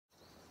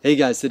Hey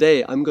guys,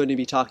 today I'm going to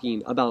be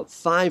talking about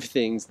 5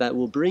 things that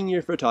will bring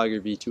your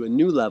photography to a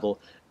new level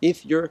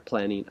if you're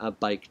planning a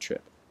bike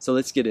trip. So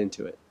let's get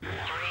into it.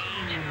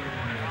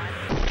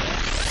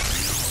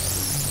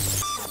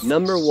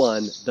 Number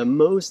 1, the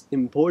most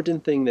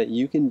important thing that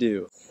you can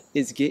do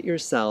is get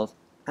yourself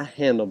a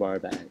handlebar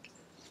bag.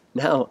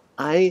 Now,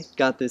 I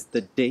got this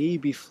the day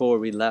before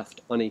we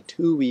left on a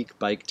 2-week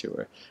bike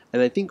tour,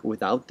 and I think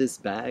without this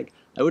bag,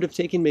 I would have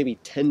taken maybe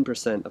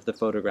 10% of the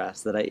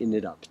photographs that I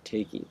ended up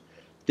taking.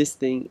 This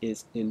thing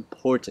is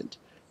important.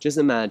 Just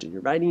imagine,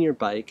 you're riding your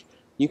bike,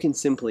 you can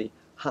simply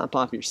hop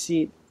off your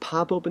seat,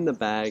 pop open the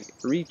bag,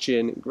 reach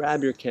in,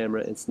 grab your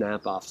camera, and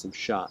snap off some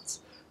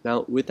shots.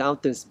 Now,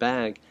 without this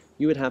bag,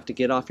 you would have to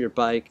get off your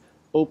bike,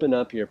 open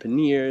up your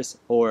panniers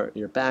or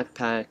your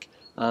backpack,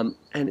 and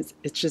it's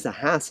just a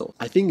hassle.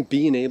 I think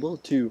being able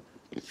to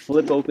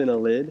flip open a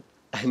lid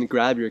and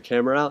grab your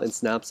camera out and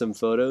snap some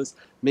photos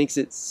makes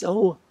it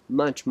so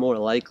much more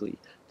likely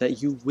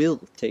that you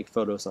will take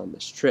photos on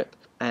this trip.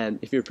 And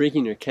if you're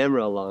bringing your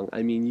camera along,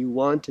 I mean, you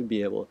want to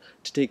be able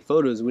to take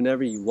photos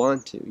whenever you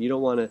want to. You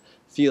don't want to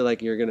feel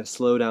like you're going to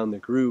slow down the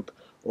group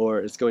or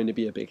it's going to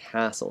be a big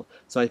hassle.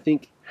 So I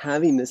think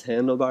having this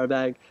handlebar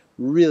bag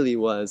really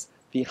was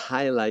the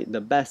highlight,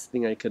 the best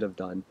thing I could have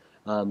done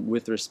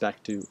with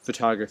respect to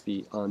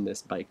photography on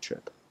this bike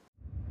trip.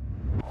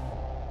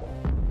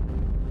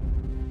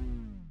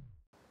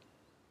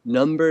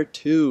 Number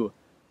 2,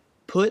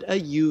 put a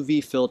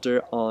UV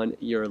filter on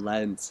your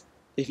lens.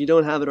 If you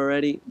don't have it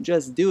already,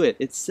 just do it.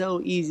 It's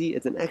so easy.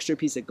 It's an extra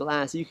piece of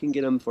glass. You can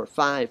get them for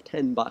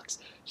 $5-10.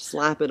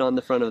 Slap it on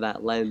the front of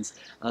that lens,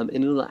 and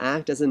it'll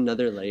act as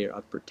another layer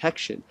of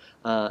protection.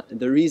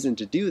 The reason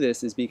to do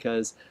this is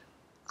because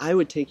I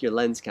would take your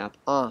lens cap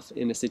off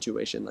in a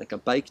situation like a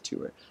bike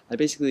tour. I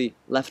basically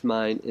left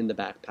mine in the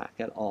backpack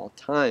at all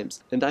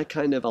times, and that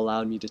kind of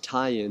allowed me to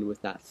tie in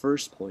with that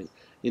first point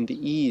in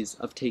the ease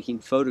of taking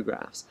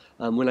photographs.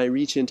 When I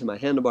reach into my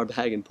handlebar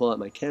bag and pull out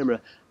my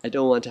camera, I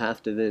don't want to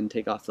have to then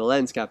take off the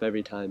lens cap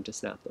every time to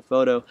snap the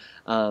photo.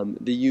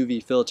 The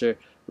UV filter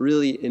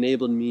really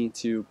enabled me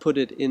to put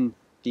it in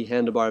the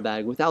handlebar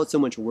bag without so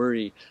much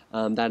worry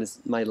that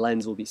my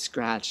lens will be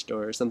scratched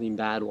or something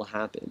bad will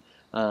happen.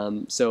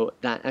 So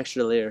that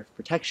extra layer of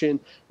protection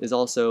is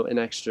also an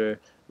extra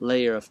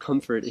layer of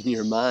comfort in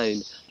your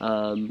mind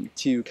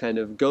to kind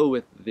of go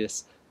with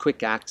this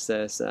quick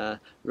access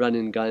run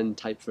and gun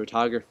type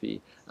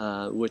photography,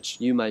 which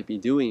you might be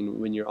doing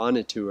when you're on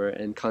a tour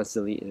and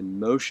constantly in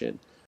motion.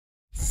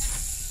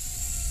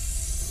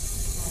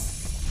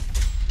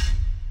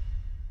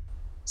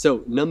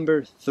 So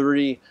number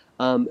 3,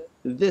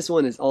 this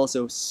one is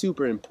also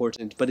super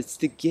important, but it's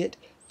to get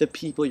the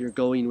people you're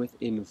going with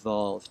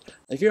involved.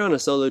 If you're on a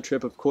solo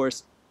trip, of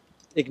course,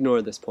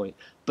 ignore this point.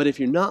 But if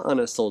you're not on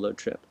a solo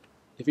trip,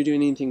 if you're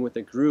doing anything with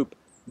a group,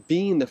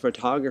 being the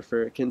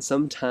photographer can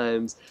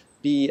sometimes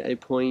be a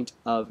point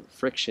of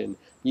friction.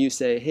 You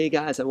say, hey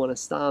guys, I want to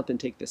stop and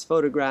take this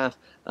photograph.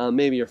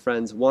 Maybe your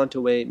friends want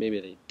to wait, maybe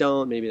they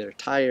don't, maybe they're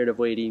tired of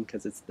waiting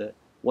because it's the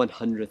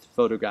 100th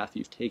photograph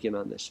you've taken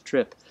on this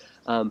trip.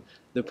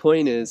 The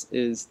point is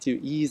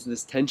to ease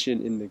this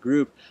tension in the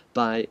group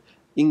by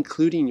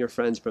including your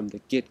friends from the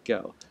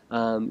get-go.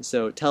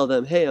 So tell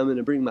them, hey, I'm going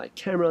to bring my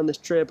camera on this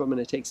trip. I'm going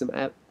to take some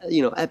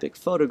epic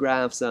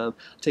photographs.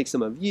 Take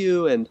some of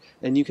you, and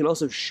you can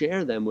also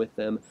share them with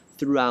them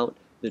throughout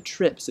the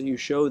trip. So you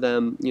show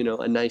them,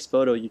 a nice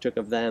photo you took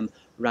of them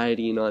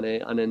riding on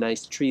a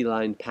nice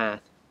tree-lined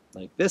path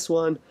like this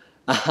one,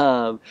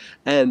 and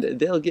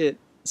they'll get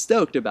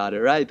stoked about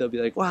it, right? They'll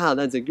be like, wow,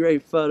 that's a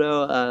great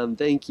photo.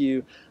 Thank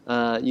you.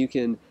 You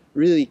can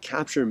really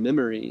capture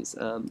memories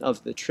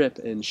of the trip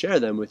and share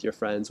them with your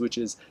friends, which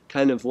is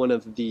kind of one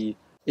of the,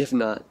 if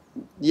not,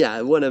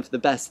 one of the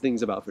best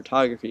things about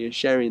photography is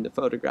sharing the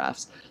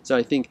photographs. So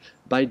I think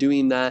by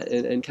doing that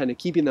and kind of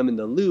keeping them in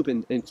the loop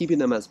and keeping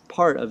them as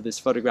part of this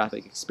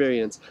photographic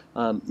experience,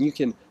 you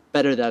can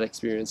better that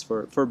experience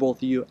for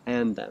both you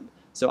and them.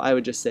 So I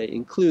would just say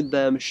include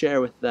them, share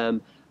with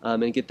them,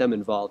 and get them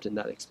involved in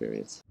that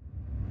experience.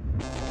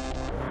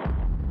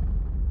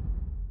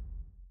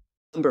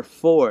 Number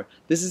 4,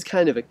 this is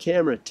kind of a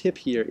camera tip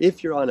here.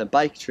 If you're on a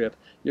bike trip,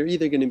 you're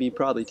either going to be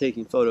probably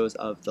taking photos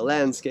of the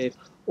landscape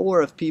or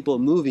of people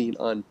moving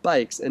on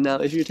bikes. And now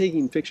if you're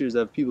taking pictures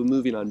of people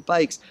moving on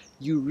bikes,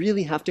 you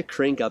really have to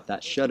crank up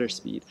that shutter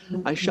speed.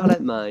 I shot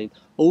at mine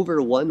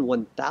over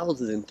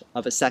 1/1000th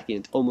of a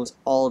second almost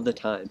all of the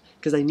time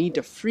because I need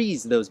to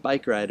freeze those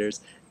bike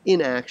riders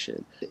in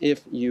action.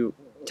 If you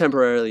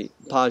temporarily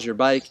pause your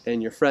bike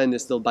and your friend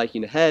is still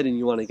biking ahead and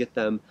you want to get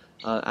them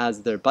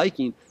as they're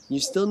biking, you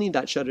still need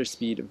that shutter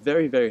speed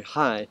very, very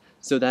high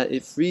so that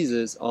it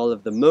freezes all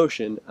of the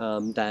motion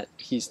that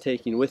he's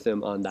taking with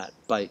him on that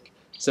bike.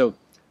 So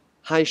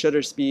high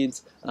shutter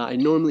speeds, I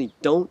normally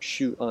don't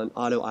shoot on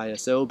auto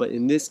ISO, but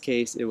in this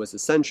case it was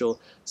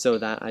essential so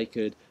that I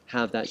could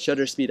have that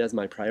shutter speed as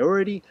my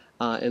priority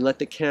and let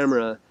the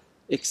camera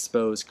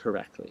expose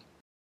correctly.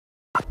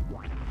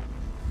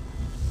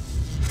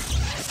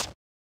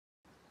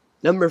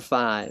 Number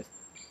 5,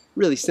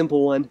 really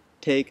simple one,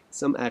 take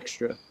some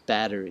extra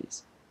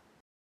batteries.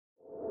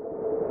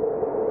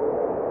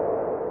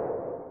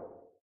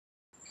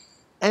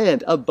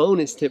 And a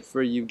bonus tip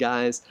for you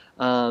guys.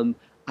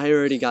 I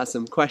already got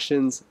some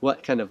questions.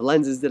 What kind of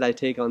lenses did I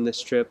take on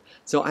this trip?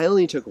 So I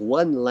only took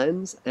one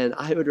lens, and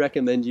I would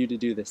recommend you to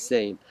do the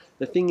same.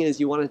 The thing is,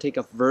 you want to take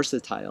a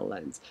versatile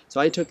lens. So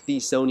I took the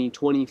Sony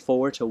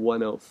 24 to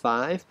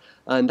 105,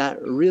 and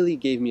that really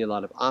gave me a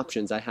lot of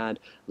options. I had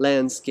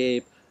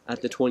landscape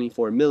at the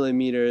 24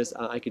 millimeters.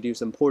 I could do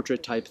some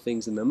portrait type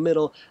things in the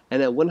middle,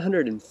 and at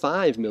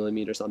 105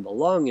 millimeters on the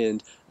long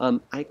end,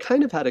 I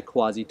kind of had a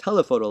quasi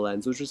telephoto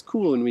lens, which was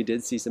cool when we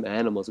did see some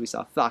animals. We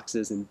saw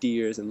foxes and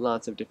deers and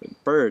lots of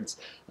different birds.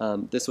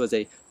 This was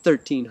a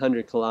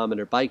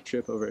 1,300-kilometer bike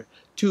trip over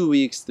 2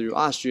 weeks through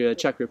Austria,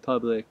 Czech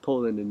Republic,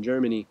 Poland, and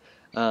Germany.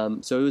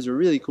 So it was a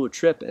really cool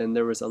trip, and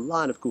there was a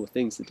lot of cool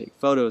things to take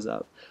photos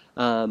of.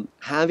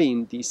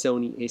 Having the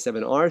Sony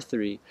a7R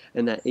III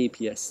and that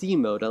APS-C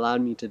mode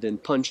allowed me to then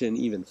punch in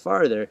even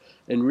farther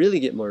and really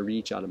get more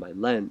reach out of my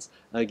lens.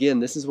 Again,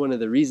 this is one of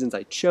the reasons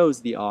I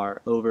chose the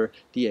R over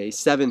the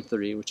a7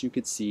 III, which you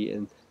could see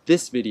in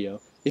this video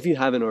if you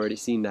haven't already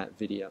seen that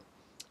video.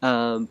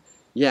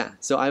 Yeah,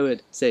 so I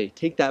would say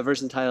take that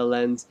versatile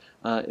lens.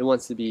 It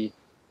wants to be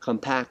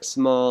compact,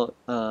 small,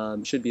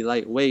 should be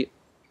lightweight,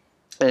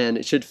 and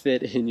it should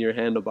fit in your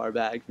handlebar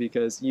bag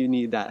because you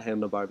need that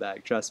handlebar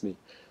bag, trust me.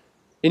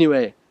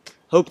 Anyway,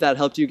 hope that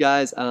helped you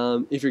guys.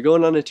 If you're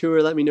going on a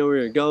tour, let me know where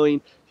you're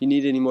going. If you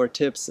need any more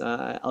tips,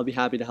 I'll be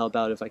happy to help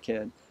out if I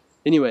can.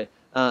 Anyway,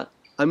 I'm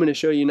going to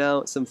show you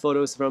now some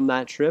photos from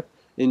that trip.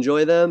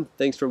 Enjoy them.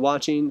 Thanks for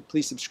watching.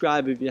 Please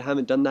subscribe if you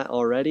haven't done that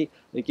already,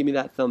 and give me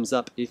that thumbs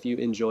up if you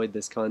enjoyed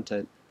this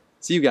content.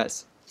 See you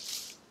guys.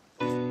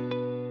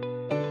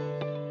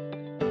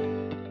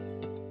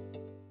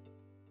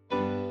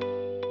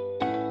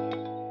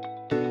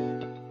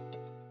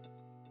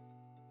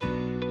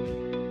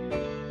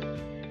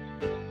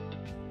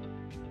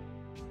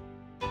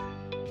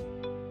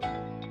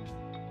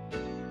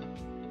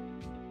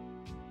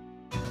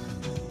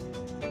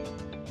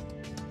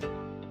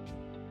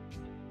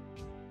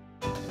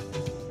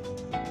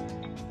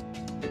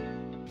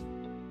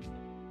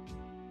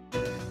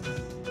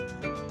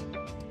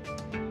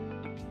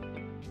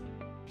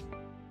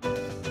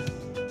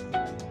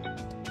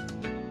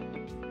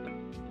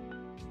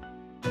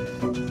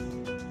 Thank you.